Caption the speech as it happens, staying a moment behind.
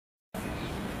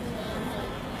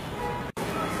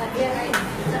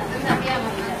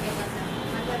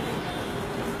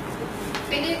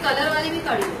Colour वाली भी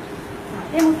काढी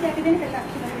ये मूर्ति आपी देने पहले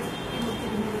आखी बार ये मूर्ति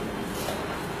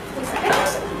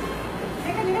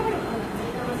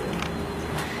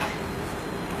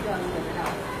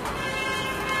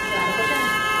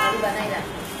बनाई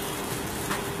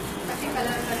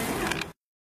कलर करें।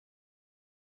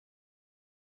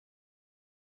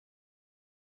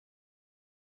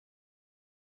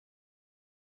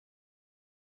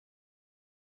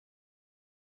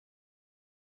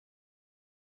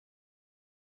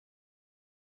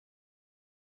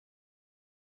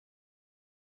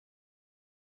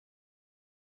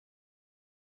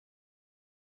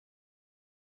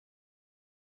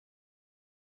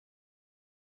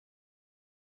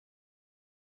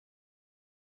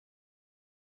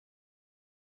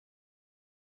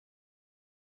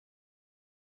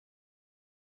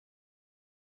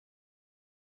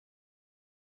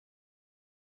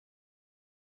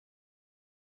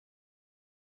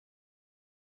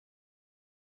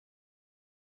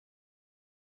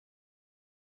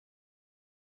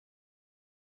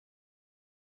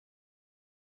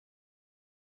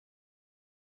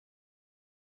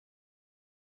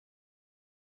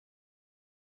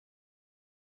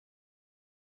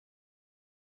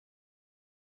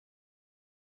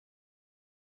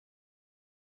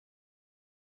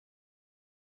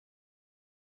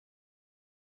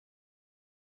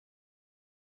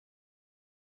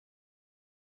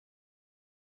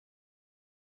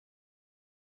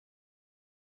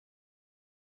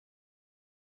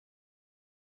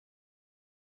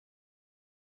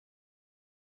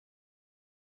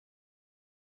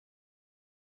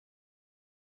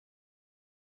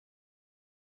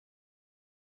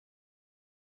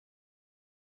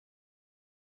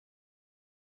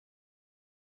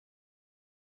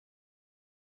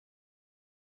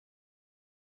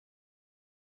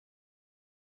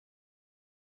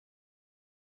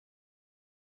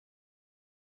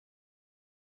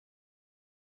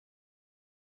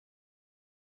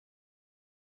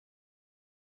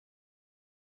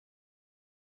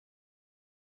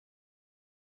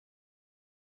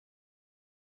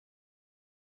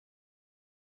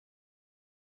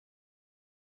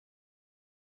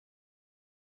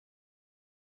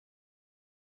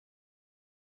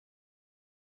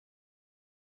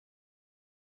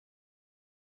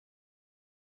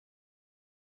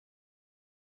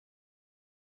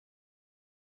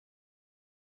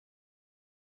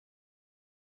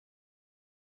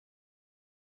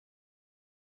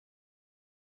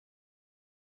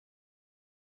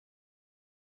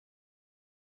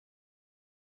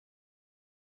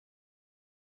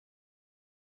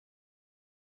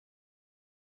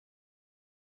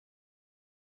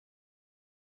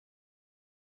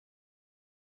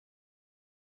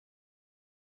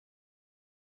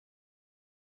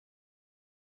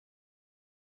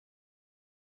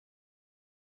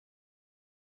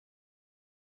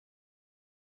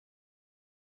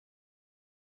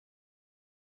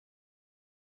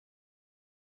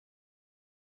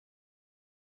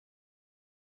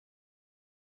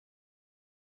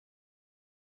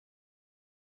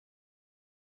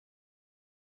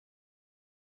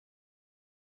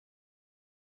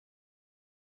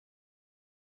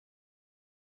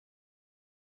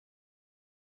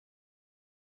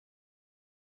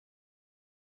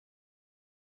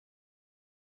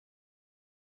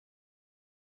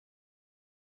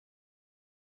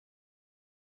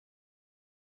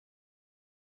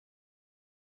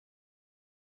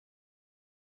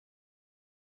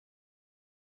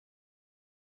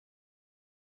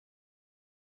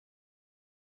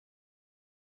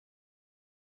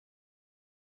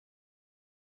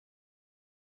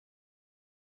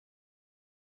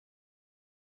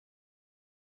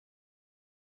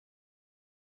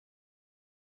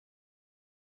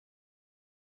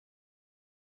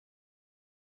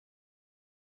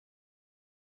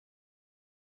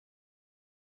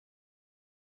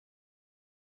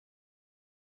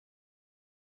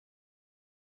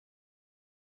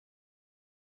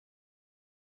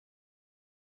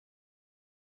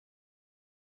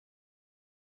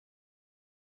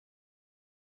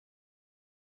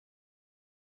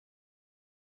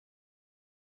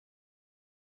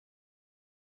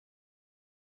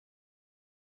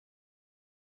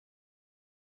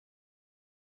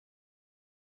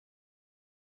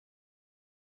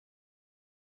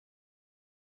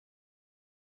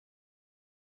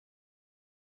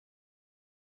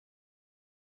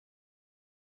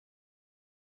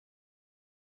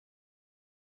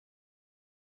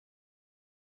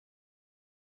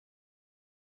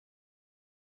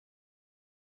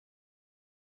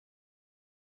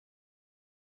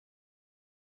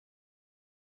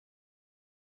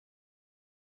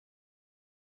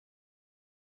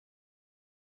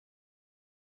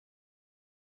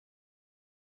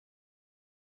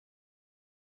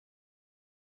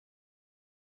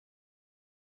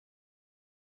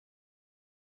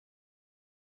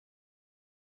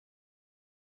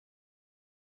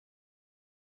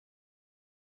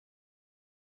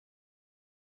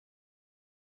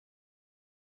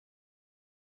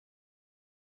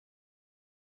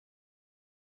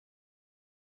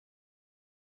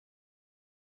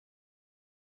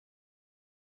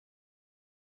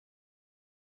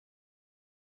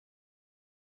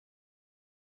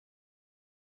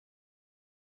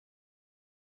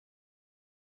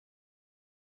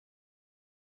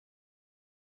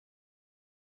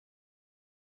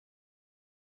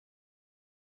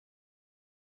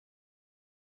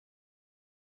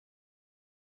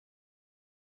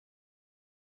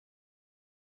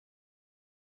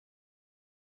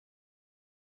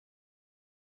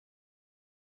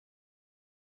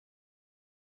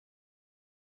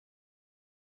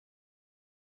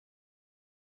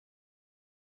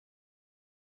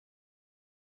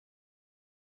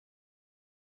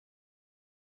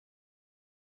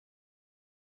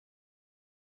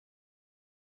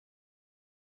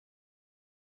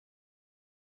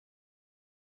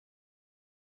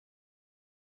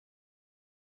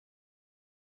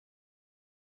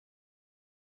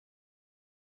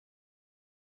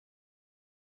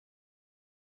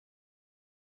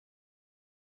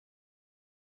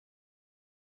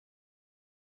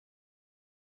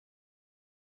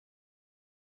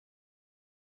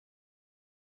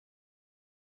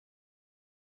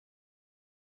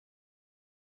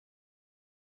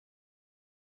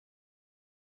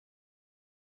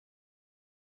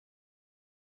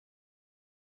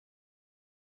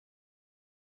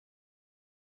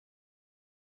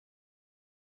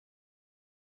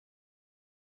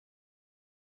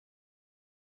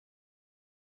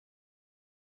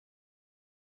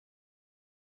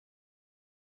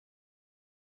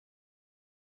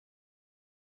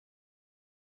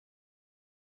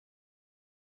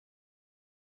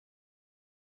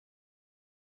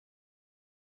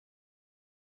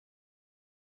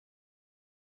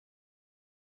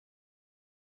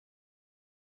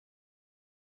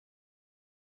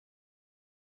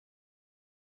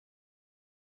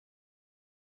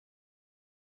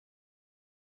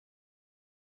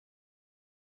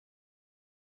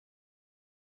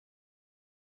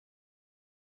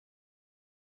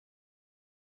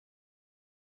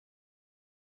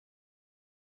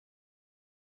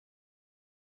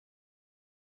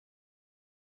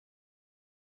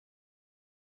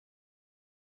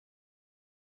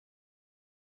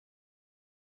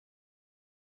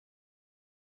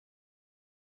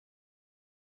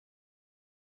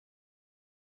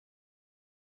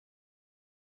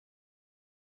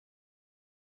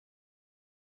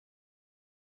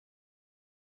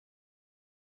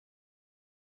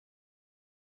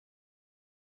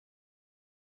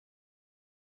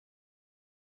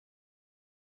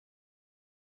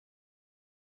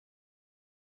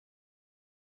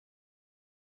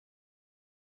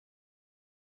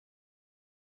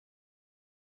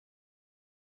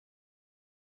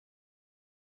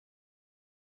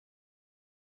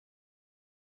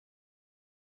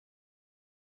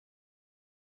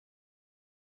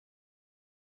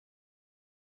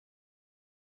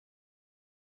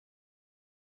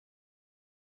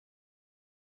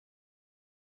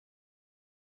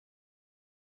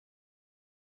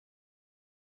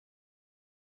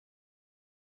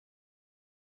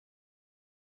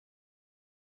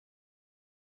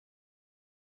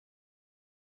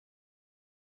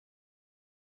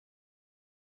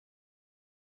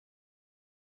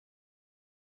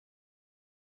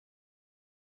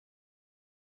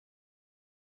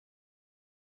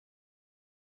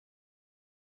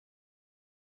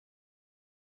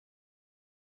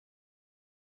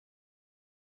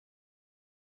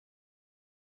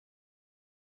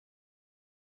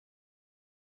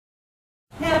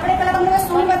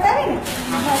 સૂન બતાવી ને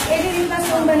બસ એવી રીતના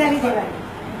સૂન બનાવી દેવાની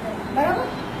બરાબર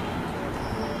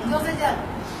જોશે ચાલ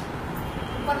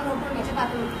ઉપર મોટું નીચે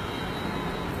પાતળું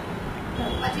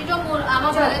પછી જો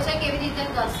આમાં ભરે છે કેવી રીતે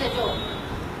કરશે જો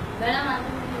બેના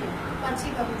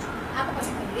પછી કરું છું આ તો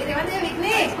પછી કરી દે રેવા દે વીક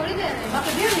ને થોડી દે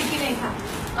બાકી દે વીક નહીં ખા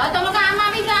હવે તમે તો આમ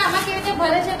આવી જા આમાં કેવી રીતે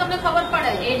ભરે છે તમને ખબર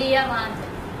પડે એડિયા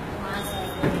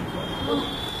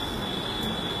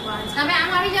તમે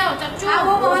આમ આવી જાઓ ચચ્ચુ આ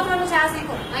બહુ મહત્વનું છે આ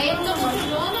શીખો એક તો મોટું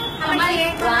જો ને તમારી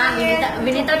એક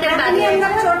વિનિતા તે બાજુ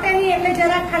અંદર ચોટેની એટલે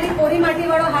જરા ખાલી કોરી માટી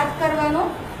વાળો હાથ કરવાનો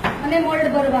અને મોલ્ડ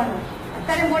ભરવાનો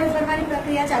અત્યારે મોલ્ડ ભરવાની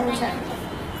પ્રક્રિયા ચાલુ છે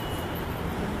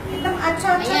એકદમ આછો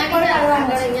આછો કોડ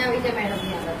કાઢવાનો અહીંયા આવી જાય મેડમ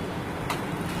ની આગળ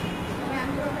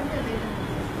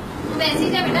તું બેસી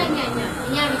જા બેટા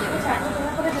અહીંયા આવી જા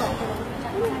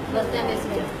બસ ત્યાં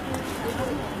બેસી જા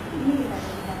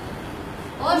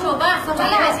ઓ શોભા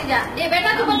બેસી જા એ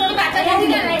બેટા તું થોડી પાછળ જતી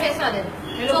રહે નહીં બેસવા દે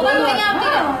શોભા તું અહીંયા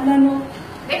આવતી રહે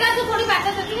બેટા તું થોડી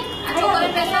પાછળ જતી રહે આ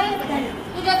છોકરી બેસવા દે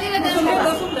તું જતી રહે એ તું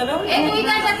ઈ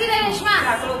જતી રહે રેશમા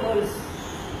આટલો બોલ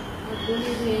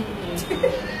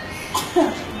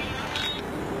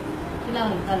કેટલા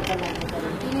અંતર કરે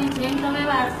જેમ તમે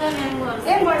વારસો ને એમ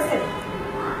મળશે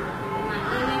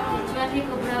માટીને ખીચવાથી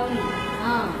ગભરાવું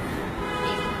હા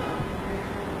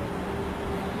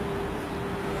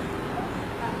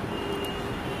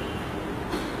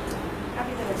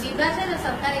વિભા છે ને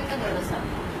સરકાર એક જ વર્ષ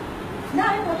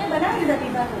ના એ પોતે બનાવી દીધા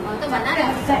પીઝા તો બનાવે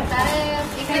સરકારે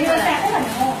એક જ વર્ષ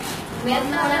મેં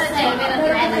ના વર્ષ છે મેં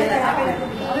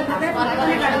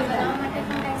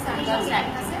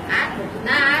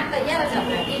ના આ તૈયાર છે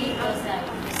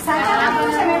સાચા આપો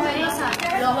છે ને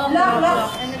લો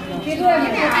કીધું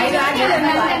એમ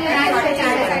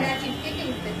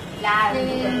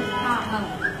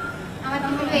આમાં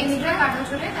તમે એક્સ્ટ્રા કાઢો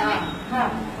છો ને તમે હા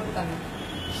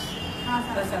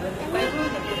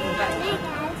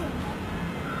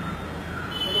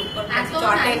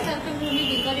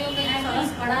દીકરીઓ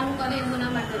સરસ કળાનું કરે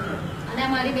એમના માટે અને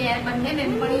અમારી બંને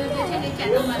બેનપણીઓ જે છે ને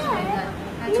ચેનલમાં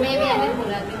છે મેં બી એને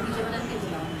બોલાવી બીજા બધા કે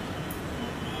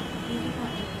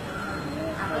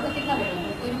આપણે તો કેટલા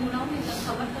બોલાવું કોઈને બોલાવું નહીં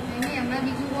ખબર તો નહીં એમના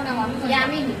બીજું કોણ આવવાનું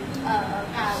યામિની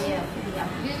આવે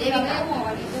છે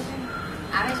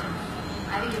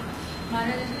આવી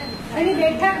મારે એની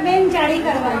બેઠક બેન જાડી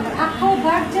કરવાની આખો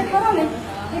ભાગ જે કરો ને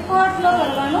એ કોટલો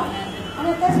કરવાનો અને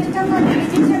અત્યારે સિસ્ટમમાં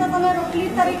બીજી છે તો તમે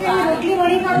રોટલી તરીકે રોટલી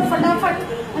વણી કાઢો ફટાફટ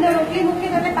અને રોટલી મૂકી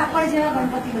દો એટલે પાપડ જેવા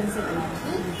ગણપતિ બનશે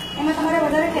એમાં તમારે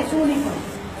વધારે ખેંચવું નહીં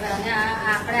પડે અને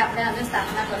આપણે આજે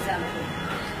સ્થાપના કરશે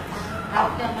આ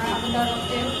વખતે અમારા દર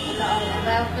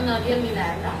વખતે નરિયેલ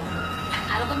મિલાયા હતા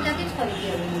આ લોકો ત્યાંથી જ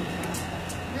ખરીદી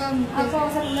આખો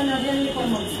અવસર તમને નરિયેળની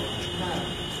પણ મળશે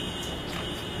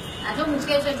આ જો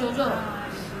મૂકે છે જોજો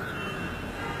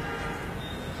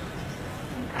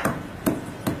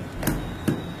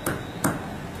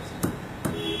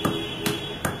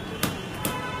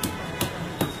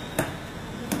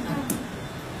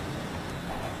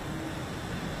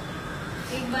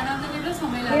એક બનાવતા કેટલો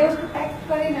સમય લાગે પેક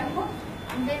કરી નાખો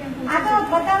આ તો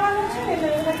બતાવવાનું છે ને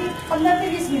એટલે પછી 15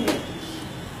 થી 20 મિનિટ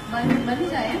બની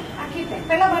જાય આખી પેક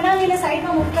પેલા બનાવીને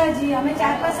સાઈડમાં મૂકતા જઈએ અમે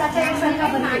 4-5 સાચા એક સરખા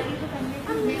બનાવીએ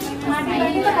માટી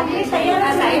બની તો કમ્પ્લીટ તૈયાર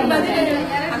આ સાઈડ બની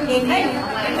દેખાય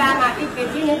એટલે આ માટી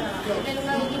પેટીને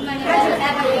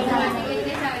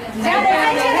જ્યાં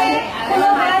દેખાય છે ને ઓલો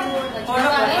હાથ ઓલો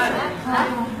આવે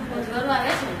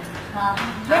છે હા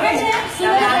દેખાય છે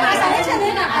સૂર્યપ્રકાશ આવે છે ને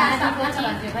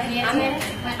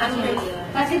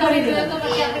પછી કરી દો તો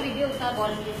પછી આપણે વિડિયો ઉતાર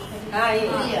બોલ હા એ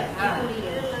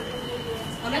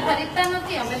અમે ખરીદતા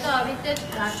નથી અમે તો આવી રીતે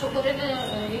છોકરીઓને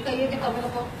એ કહીએ કે તમે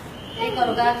લોકો એ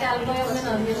કરો ગા ચાલ ગયો અમને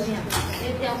નરિયેળ એ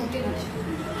ત્યાં મૂકી દે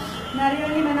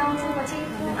નારિયેળની બનાવું છું પછી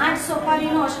 8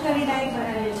 સોપારીનો અષ્ટવિનાયક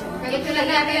બનાવ્યો છે એક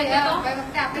લઈ આવી તો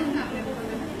આપણે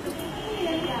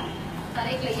તારે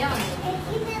એક લઈ આવવાનું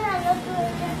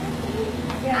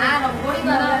આ રંગોળી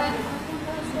બનાવે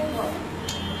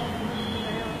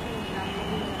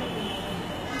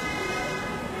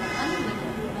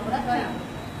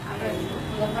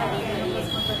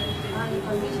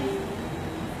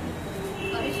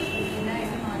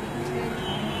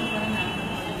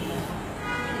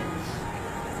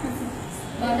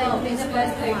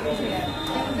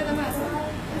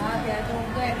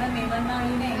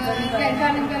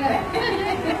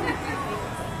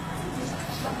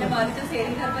મારી તો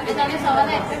શેરી કરતા તમે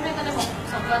સવારે એક્સેપ્ટ મેં તને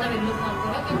સવારે વિન્ડો ફોન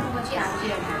કર્યો કે હું પછી આવજે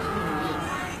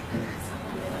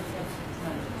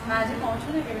આજે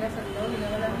પહોંચું ને પેલા સલ્લો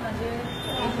આજે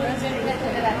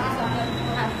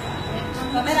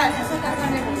તમે રાજ્ય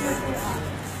કરવાને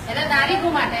એટલે નારી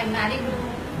ગૃહ માટે એમ નારી ગૃહ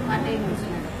માટે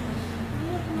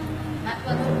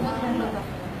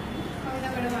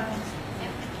વાસણ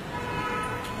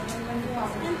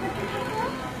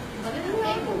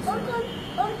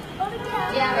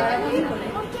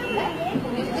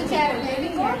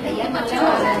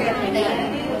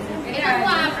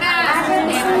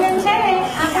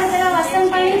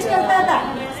પાણી જ કરતા હતા,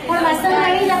 પણ વાસણ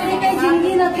પાણી જ આપણી કઈ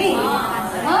જિંદગી નથી.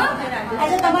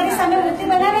 આજે તમારી સામે મૂર્તિ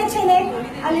બનાવે છે ને,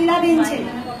 આ લીલાબેન છે,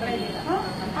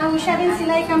 આ ઉષાબેન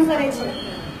સિલાઈ કામ કરે છે,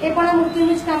 એ પણ આ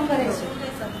મૂર્તિનું જ કામ કરે છે.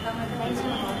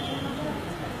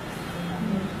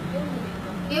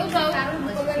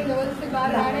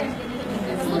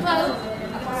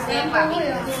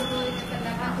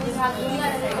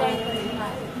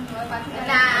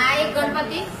 આ એક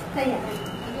ગણપતિ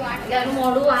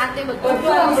મોડું હાથ ને બધું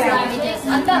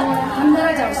અંદર અંદર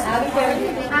જ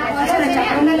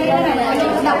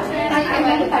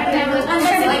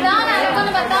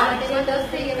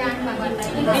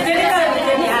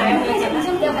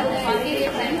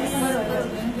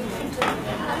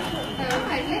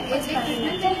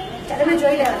તમે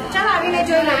જોઈ લો. ચાલો આવીને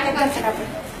જોઈ લો.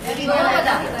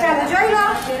 ચાલો જોઈ લો,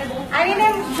 આવીને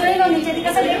જોઈ લો. નીચેથી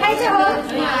કશું દેખાય છે?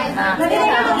 નથી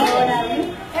દેખાતું?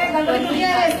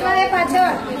 ગણપતિ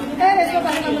પાછળ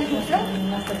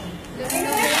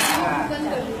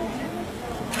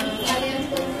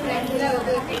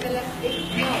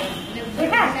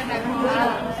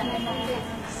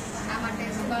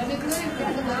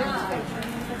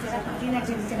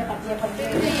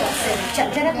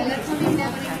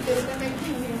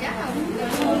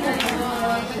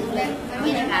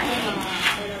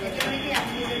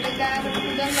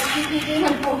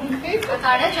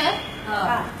કાઢે છે,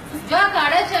 જો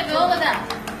કાઢે છે, જો બધા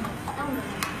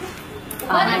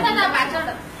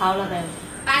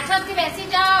પાછળથી બેસી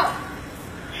જાઓ.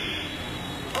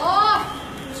 ઓ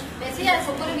બેસી જાય,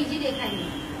 છોકરી બીજી દેખાય.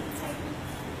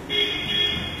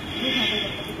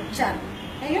 ચાલો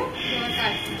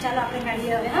ચાલો આપણે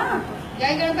કાઢીએ હવે. હા, જય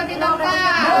ગણપતિ બાપા.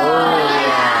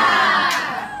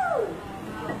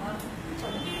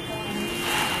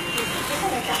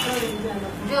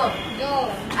 જો જો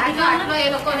આટલો એ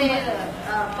લોકો ને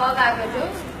પગ આવ્યો. જો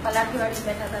પલાઠી વાળી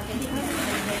બેઠા હતા,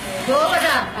 જો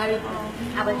બધા આ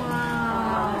બધી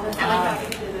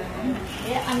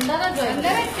એ અંદર જ હોય, પણ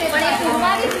એ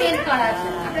કુંવારી મેન કળા છે.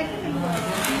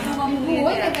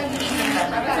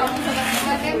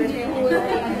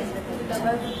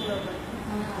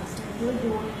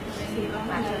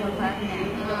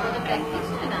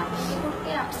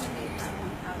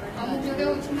 અમુક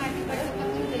જગ્યાએ ઓછી માટી પડે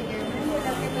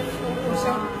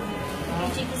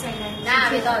ના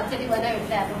હવે તો અત્યારથી બનાવ્યું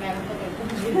એટલે આપણે મેમ તો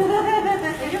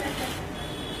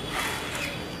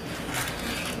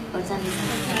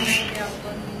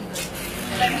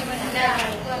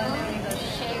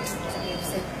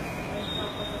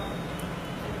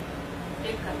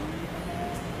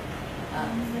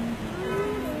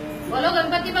બોલો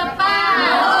ગણપતિ બાપ્પા.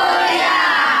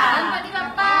 ગણપતિ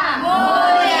બાપ્પા.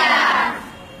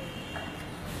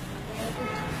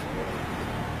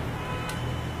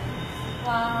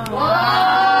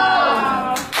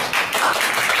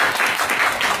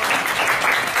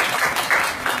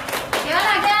 કેવા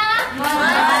લાગ્યા?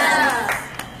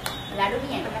 લાડુ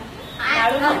નહીં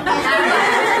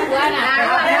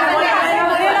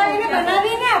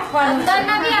બનાવીને આપવાનું.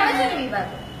 ઉંદરના બી આવે છે ને વિભાગ?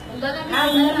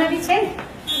 ઉંદરના બી છે ને.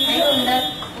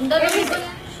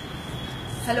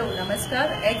 હેલો, નમસ્કાર.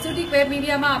 એક્ઝોટિક વેબ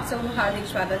મીડિયામાં આપ સૌનું હાર્દિક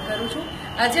સ્વાગત કરું છું.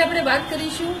 આજે આપણે વાત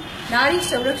કરીશું નારી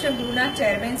સંરક્ષણ ગૃહના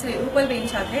ચેરમેન શ્રી રૂપલબેન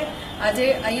સાથે. આજે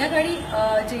અહીંયા આગળ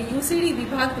જે યુસીડી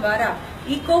વિભાગ દ્વારા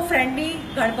ઇકો ફ્રેન્ડલી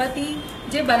ગણપતિ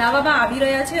જે બનાવવામાં આવી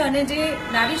રહ્યા છે અને જે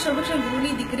નારી સંરક્ષણ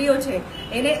ગૃહની દીકરીઓ છે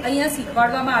એને અહીંયા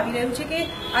શીખવાડવામાં આવી રહ્યું છે કે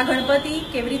આ ગણપતિ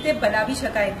કેવી રીતે બનાવી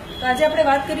શકાય. તો આજે આપણે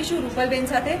વાત કરીશું રૂપલબેન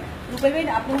સાથે. રૂપલબેન,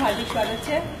 આપનું હાર્દિક સ્વાગત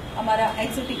છે અમારા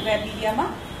એક્ઝોટિક વેબ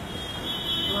મીડિયામાં.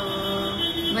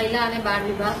 મહિલા અને બાળ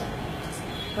વિભાગ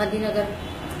ગાંધીનગર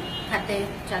ખાતે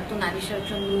ચાલતું નારી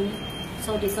સંરક્ષણ ગૃહની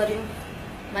સૌ દીકરીઓ,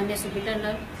 માન્ય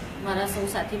સુપ્રિન્ટેન્ડન્ટ, મારા સૌ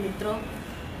સાથી મિત્રો,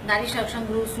 નારી સંરક્ષણ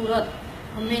ગૃહ સુરત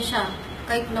હંમેશા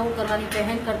કંઈક નવું કરવાની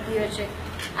પહેલ કરતી હોય છે.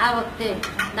 આ વખતે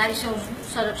નારી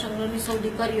સંરક્ષણ ગૃહની સૌ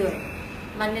દીકરીઓએ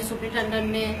માન્ય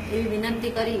સુપ્રિન્ટેન્ડન્ટને એવી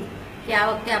વિનંતી કરી કે આ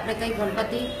વખતે આપણે કંઈક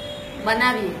ગણપતિ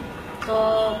બનાવીએ. તો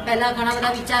પહેલાં ઘણા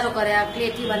બધા વિચારો કર્યા,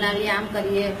 ક્લેથી બનાવીએ, આમ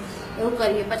કરીએ, એવું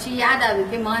કરીએ. પછી યાદ આવ્યું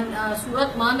કે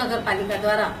સુરત મહાનગરપાલિકા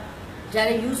દ્વારા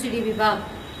જ્યારે યુસીડી વિભાગ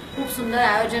ખૂબ સુંદર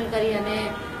આયોજન કરી અને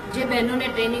જે બહેનોને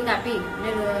ટ્રેનિંગ આપી અને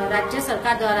રાજ્ય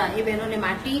સરકાર દ્વારા એ બહેનોને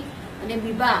માટી અને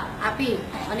બીબા આપી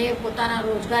અને પોતાના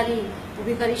રોજગારી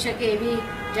ઊભી કરી શકે એવી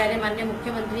જ્યારે માનનીય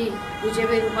મુખ્યમંત્રી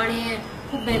વિજયભાઈ રૂપાણીએ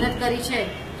ખૂબ મહેનત કરી છે,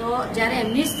 તો જ્યારે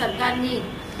એમની સરકારની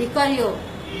દીકરીઓ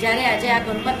જ્યારે આજે આ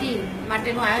ગણપતિ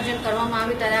માટેનું આયોજન કરવામાં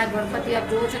આવ્યું ત્યારે આ ગણપતિ આપ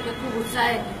જુઓ છો કે ખૂબ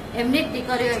ઉત્સાહે એમની જ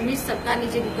દીકરીઓ, એમની જ સરકારની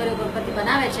જે દીકરીઓ ગણપતિ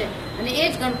બનાવે છે અને એ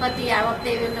જ ગણપતિ આ વખતે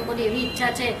એ લોકોની એવી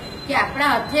ઈચ્છા છે કે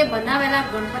આપણા હાથે બનાવેલા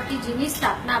ગણપતિજીની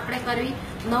સ્થાપના આપણે કરવી,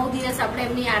 9 દિવસ આપણે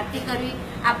એમની આરતી કરવી,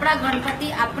 આપણા ગણપતિ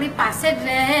આપણી પાસે જ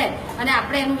રહે અને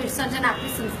આપણે એનું વિસર્જન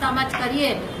આપણી સંસ્થામાં જ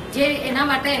કરીએ, જે એના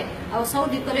માટે સૌ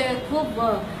દીકરીઓએ ખૂબ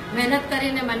મહેનત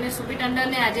કરીને માન્ય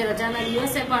સુપ્રિન્ટેન્ડન્ટને આજે રજાના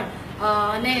દિવસે પણ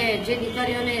અને જે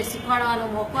દીકરીઓને શીખવાડવાનો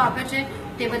મોકો આપ્યો છે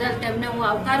તે બદલ તેમને હું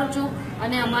આવકારું છું.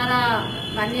 અને અમારા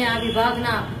માન્ય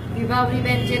વિભાગના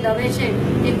વિભાવરીબેન જે દવે છે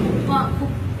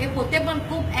એ પોતે પણ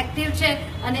ખૂબ એક્ટિવ છે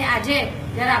અને આજે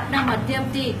જ્યારે આપણા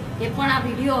માધ્યમથી એ પણ આ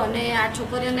વિડીયો અને આ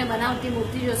છોકરીઓને બનાવતી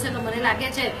મૂર્તિ જોશે તો મને લાગે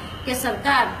છે કે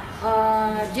સરકાર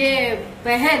જે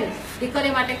પહેલ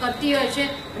દીકરીઓ માટે કરતી હોય છે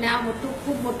અને આ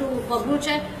ખૂબ મોટું પગલું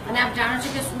છે. અને આપ જાણો છો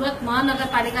કે સુરત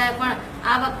મહાનગરપાલિકાએ પણ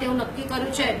આ વખતે એવું નક્કી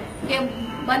કર્યું છે કે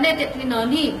બને તેટલી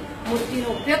નાની મૂર્તિનો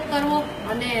ઉપયોગ કરવો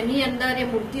અને એની અંદર એ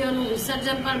મૂર્તિઓનું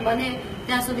વિસર્જન પણ બને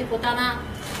ત્યાં સુધી પોતાના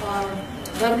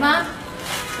ઘરમાં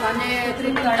અને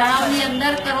તળાવની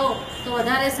અંદર કરો તો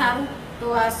વધારે સારું. તો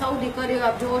આ સૌ દીકરીઓ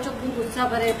આપ જુઓ છો ખૂબ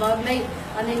ઉત્સાહભરે ભાગ લઈ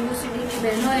અને યુસીડીની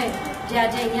બહેનોએ જે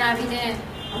આજે અહીંયા આવીને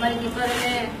અમારી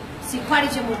દીકરીઓને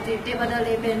શીખવાડી છે મૂર્તિ તે બદલ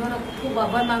એ બહેનોનો ખૂબ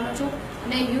આભાર માનું છું.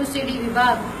 અને યુસીડી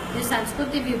વિભાગ જે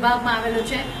સાંસ્કૃતિક વિભાગમાં આવેલો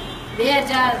છે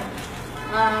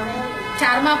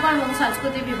 2004માં પણ હું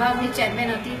સાંસ્કૃતિક વિભાગની ચેરમેન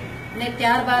હતી અને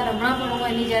ત્યારબાદ હમણાં પણ હું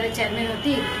એની જ્યારે ચેરમેન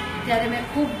હતી ત્યારે મેં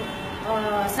ખૂબ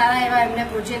સારા એવા એમને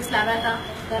પ્રોજેક્ટ્સ લાવ્યા હતા.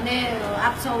 અને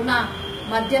આપ સૌના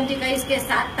માધ્યમથી કહીશ કે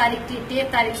 7 તારીખથી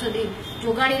 13 તારીખ સુધી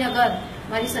જોગાણીનગર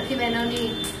મારી સખી બહેનોની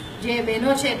જે બહેનો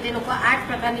છે તે લોકો 8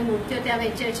 પ્રકારની મૂર્તિઓ ત્યાં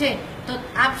વેચે છે. તો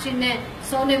આપશ્રીને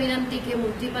સૌને વિનંતી કે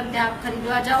મૂર્તિ પણ ત્યાં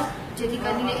ખરીદવા જાઓ જેથી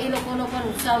કરીને એ લોકોનો પણ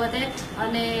ઉત્સાહ વધે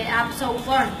અને આપ સૌ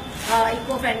પણ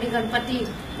ઇકો ફ્રેન્ડલી ગણપતિ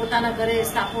પોતાના ઘરે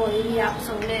સ્થાપો એવી આપ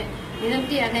સૌને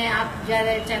વિનંતી. અને આપ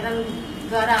જ્યારે ચેનલ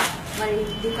દ્વારા મારી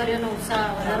દીકરીઓનો ઉત્સાહ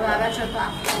વધારવા આવ્યા છો તો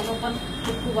આપ સૌનો પણ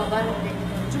ખૂબ ખૂબ આભાર વ્યક્ત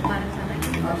કરું છું. મારા સાથે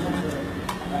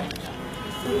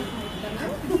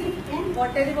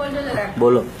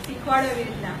બોલો.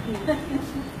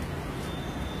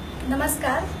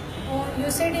 નમસ્કાર, હું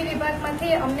યુસીડી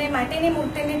વિભાગમાંથી અમને માટીની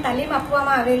મૂર્તિની તાલીમ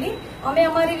આપવામાં આવેલી. અમે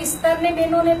અમારી વિસ્તારની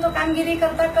બહેનોને તો કામગીરી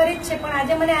કરતા કરી જ છે, પણ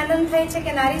આજે મને આનંદ થાય છે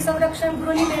કે નારી સંરક્ષણ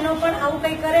ગૃહની બહેનો પણ આવું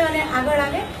કંઈ કરે અને આગળ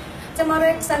આવે. જે મારો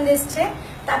એક સંદેશ છે,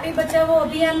 તાપી બચાવો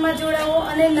અભિયાનમાં જોડાવો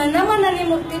અને નાનામાં નાની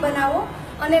મૂર્તિ બનાવો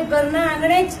અને ઘરના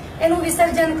આંગણે જ એનું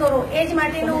વિસર્જન કરો. એ જ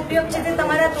માટીનો ઉપયોગ છે તે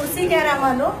તમારા તુલસી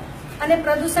ક્યારામાં લો અને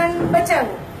પ્રદૂષણ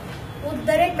બચાવો. હું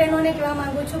દરેક બહેનોને કહેવા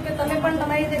માંગુ છું કે તમે પણ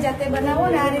તમારી રીતે જાતે બનાવો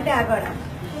અને આ રીતે આગળ આવો.